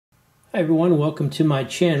Hi everyone, welcome to my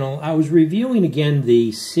channel. I was reviewing again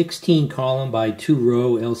the 16 column by 2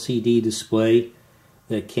 row LCD display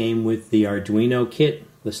that came with the Arduino kit,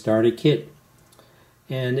 the starter kit.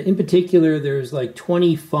 And in particular there's like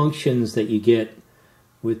 20 functions that you get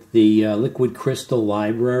with the liquid crystal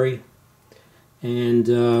library. And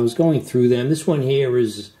I was going through them. This one here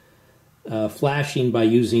is flashing by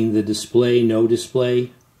using the display, no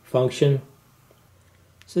display function.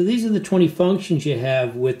 So these are the 20 functions you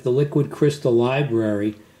have with the liquid crystal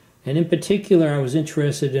library, and in particular I was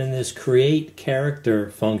interested in this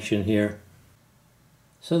createChar function here.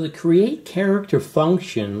 So the createChar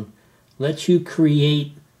function lets you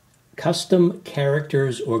create custom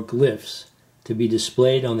characters or glyphs to be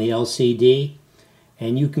displayed on the LCD,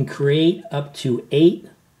 and you can create up to 8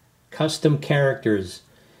 custom characters,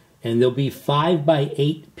 and they'll be 5 by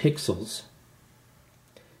 8 pixels.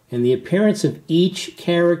 And the appearance of each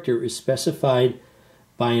character is specified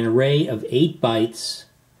by an array of 8 bytes,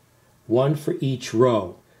 1 for each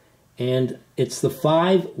row. And it's the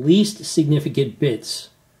 5 least significant bits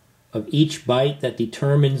of each byte that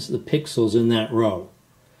determines the pixels in that row.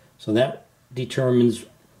 So that determines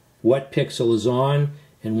what pixel is on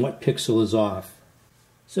and what pixel is off.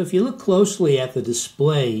 So if you look closely at the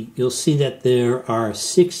display, you'll see that there are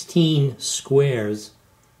 16 squares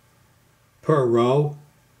per row.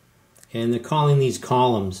 And they're calling these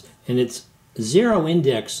columns, and it's 0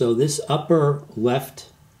 index, so this upper left,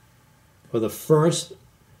 or the first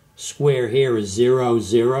square here is 0,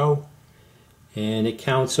 0, and it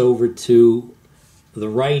counts over to the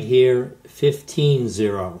right here, 15,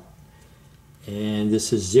 0, and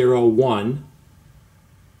this is 0, 1,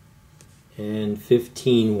 and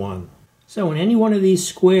 15, 1. So in any one of these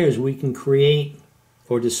squares we can create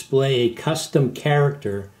or display a custom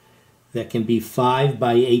character that can be 5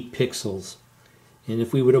 by 8 pixels. And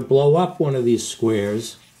if we were to blow up one of these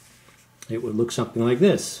squares, it would look something like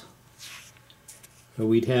this. So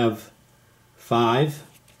we'd have 5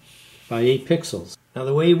 by 8 pixels. Now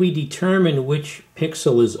the way we determine which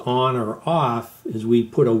pixel is on or off is we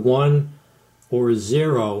put a 1 or a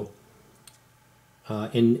 0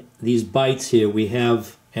 in these bytes here. We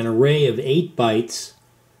have an array of 8 bytes,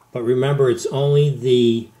 but remember it's only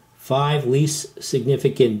the 5 least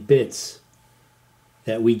significant bits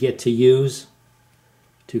that we get to use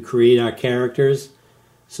to create our characters.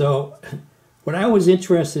 So what I was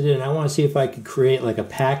interested in, I want to see if I could create like a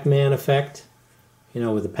Pac-Man effect, you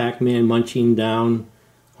know, with a Pac-Man munching down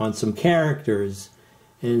on some characters.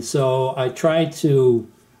 And so I tried to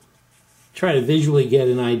visually get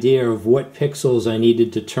an idea of what pixels I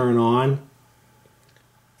needed to turn on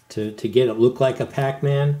to get it look like a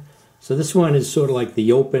Pac-Man. So this one is sort of like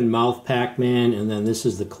the open mouth Pac-Man, and then this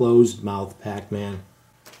is the closed mouth Pac-Man.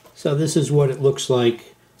 So this is what it looks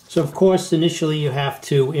like. So of course initially you have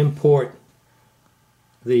to import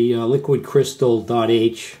the liquid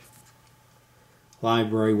crystal.h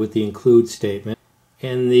library with the include statement.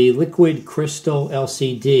 And the liquid crystal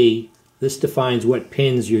LCD, this defines what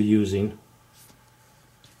pins you're using.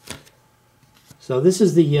 So this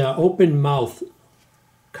is the open mouth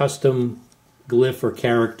custom glyph or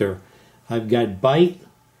character. I've got byte,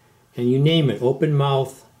 and you name it, open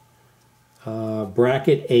mouth,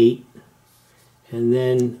 bracket 8, and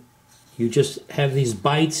then you just have these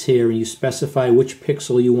bytes here and you specify which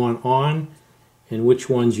pixel you want on and which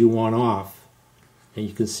ones you want off. And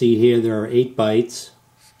you can see here there are 8 bytes.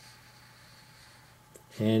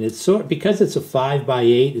 And it's because it's a 5 by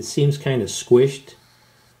 8, it seems kind of squished,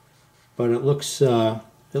 but it looks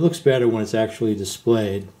better when it's actually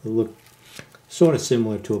displayed. It looks sort of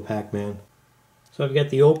similar to a Pac-Man. So I've got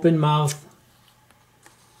the open mouth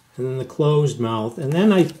and then the closed mouth, and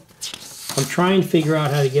then I'm trying to figure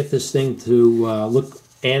out how to get this thing to look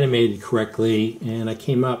animated correctly, and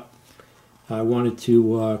I wanted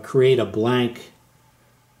to create a blank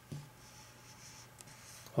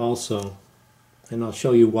also, and I'll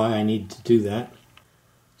show you why I need to do that.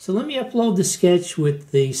 So let me upload the sketch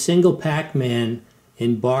with the single Pac-Man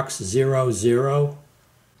in box 00.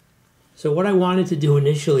 So what I wanted to do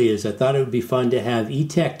initially is I thought it would be fun to have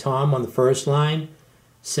eTech Tom on the first line,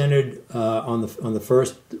 centered on the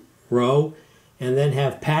first row, and then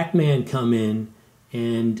have Pac-Man come in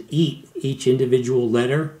and eat each individual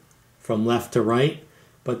letter from left to right.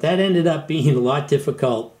 But that ended up being a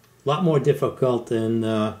lot more difficult than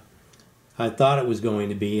I thought it was going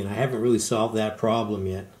to be, and I haven't really solved that problem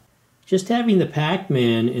yet. Just having the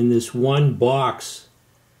Pac-Man in this one box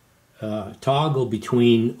toggle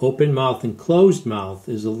between open mouth and closed mouth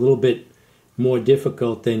is a little bit more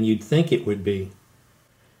difficult than you'd think it would be.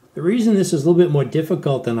 The reason this is a little bit more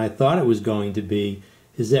difficult than I thought it was going to be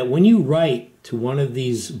is that when you write to one of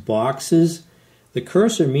these boxes, the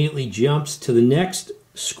cursor immediately jumps to the next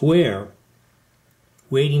square,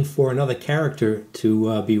 waiting for another character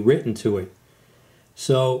to be written to it.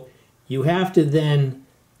 So you have to then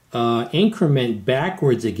increment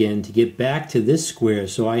backwards again to get back to this square.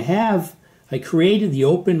 So I created the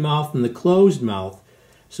open mouth and the closed mouth.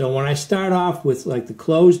 So when I start off with like the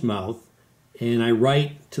closed mouth and I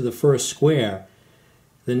write to the first square,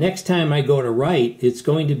 the next time I go to write, it's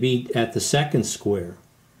going to be at the second square.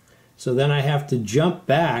 So then I have to jump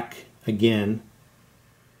back again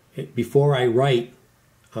before I write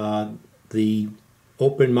the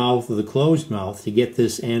open mouth or the closed mouth to get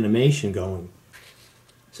this animation going.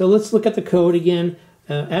 So let's look at the code again.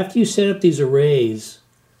 After you set up these arrays,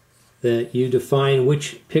 that you define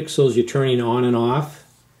which pixels you're turning on and off,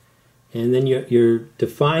 and then you're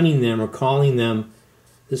defining them or calling them.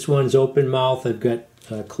 This one's open mouth, I've got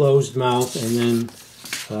closed mouth, and then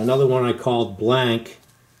another one I called blank.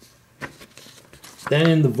 Then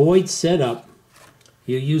in the void setup,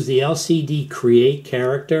 you use the LCD create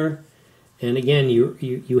character, and again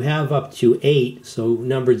you have up to 8, so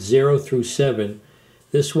numbered 0 through 7.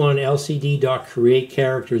 This one, LCD.create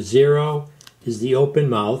character 0, is the open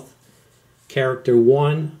mouth. Character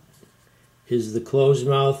 1 is the closed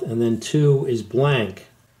mouth, and then 2 is blank.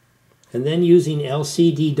 And then using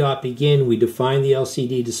LCD.begin, we define the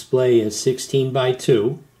LCD display as 16 by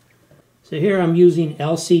 2. So here I'm using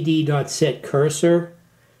LCD.setCursor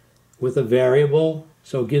with a variable,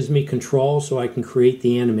 so it gives me control so I can create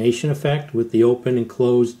the animation effect with the open and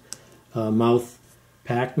closed mouth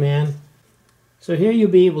Pac-Man. So here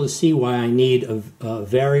you'll be able to see why I need a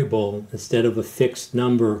variable instead of a fixed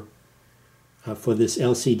number for this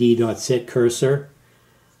LCD.setCursor.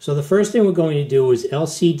 So the first thing we're going to do is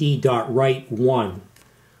LCD.write1.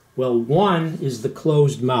 Well, 1 is the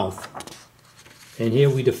closed mouth. And here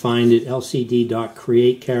we defined it,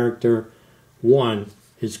 LCD.createCharacter 1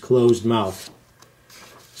 is closed mouth.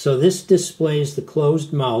 So this displays the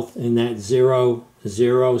closed mouth in that 0,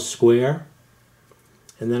 0 square.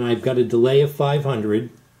 And then I've got a delay of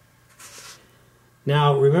 500.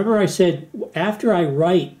 Now remember I said after I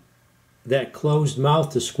write that closed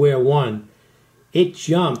mouth to square 1, it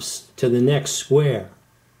jumps to the next square.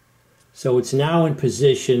 So it's now in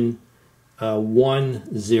position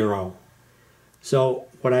 1, 0. So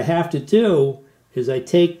what I have to do is I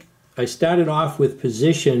started off with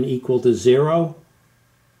position equal to 0,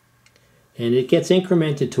 and it gets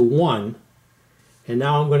incremented to 1, and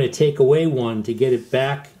now I'm going to take away 1 to get it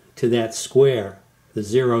back to that square, the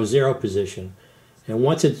 0, 0 position. And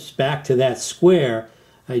once it's back to that square,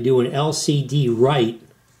 I do an LCD write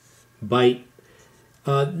byte.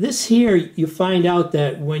 This here, you find out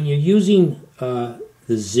that when you're using the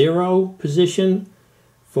 0 position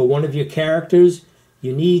for one of your characters,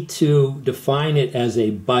 you need to define it as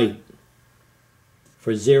a byte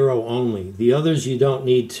for 0 only. The others you don't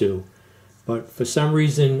need to. But for some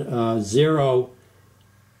reason, 0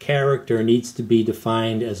 character needs to be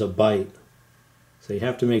defined as a byte. So you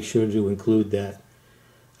have to make sure to include that.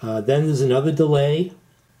 Then there's another delay.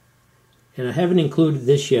 And I haven't included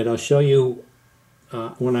this yet. I'll show you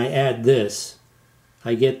when I add this,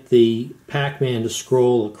 I get the Pac-Man to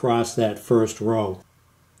scroll across that first row.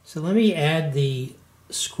 So let me add the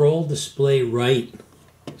scroll display right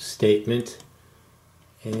statement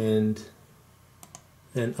and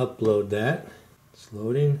then upload that. It's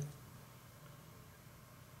loading.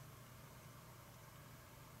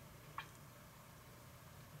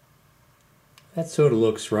 That sort of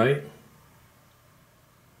looks right.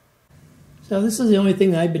 So this is the only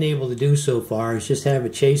thing that I've been able to do so far, is just have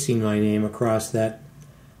it chasing my name across that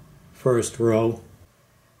first row.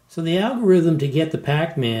 So the algorithm to get the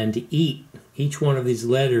Pac-Man to eat each one of these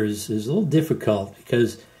letters is a little difficult,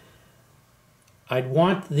 because I'd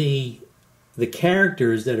want the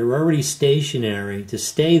characters that are already stationary to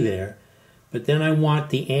stay there, but then I want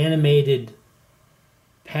the animated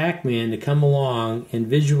Pac-Man to come along and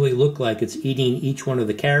visually look like it's eating each one of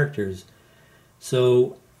the characters.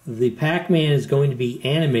 So the Pac-Man is going to be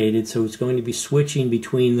animated, so it's going to be switching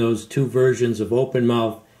between those two versions of open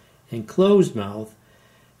mouth and closed mouth.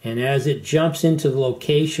 And as it jumps into the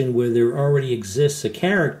location where there already exists a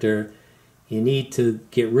character, you need to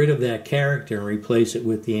get rid of that character and replace it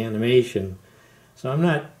with the animation. So I'm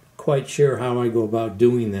not quite sure how I go about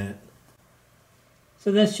doing that.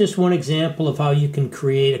 So that's just one example of how you can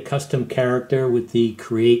create a custom character with the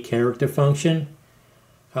createCharacter function.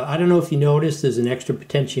 I don't know if you noticed, there's an extra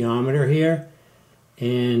potentiometer here,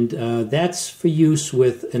 and that's for use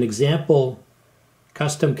with an example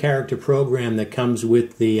custom character program that comes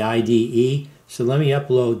with the IDE. So let me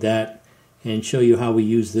upload that and show you how we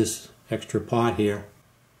use this extra pot here.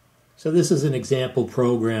 So this is an example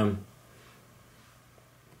program.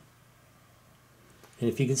 And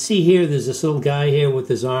if you can see here, there's this little guy here with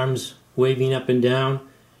his arms waving up and down.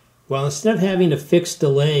 Well, instead of having a fixed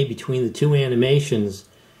delay between the two animations,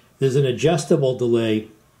 there's an adjustable delay.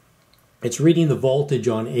 It's reading the voltage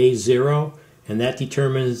on A0, and that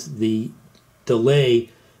determines the delay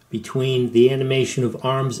between the animation of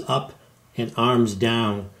arms up and arms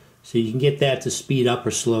down. So you can get that to speed up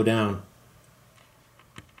or slow down.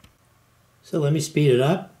 So let me speed it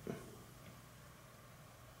up.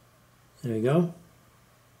 There we go.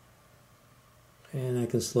 And I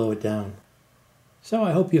can slow it down. So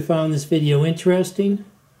I hope you found this video interesting.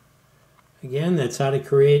 Again, that's how to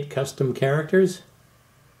create custom characters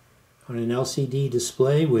on an LCD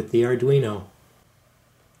display with the Arduino.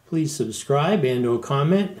 Please subscribe and/or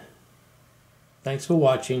comment. Thanks for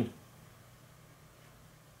watching.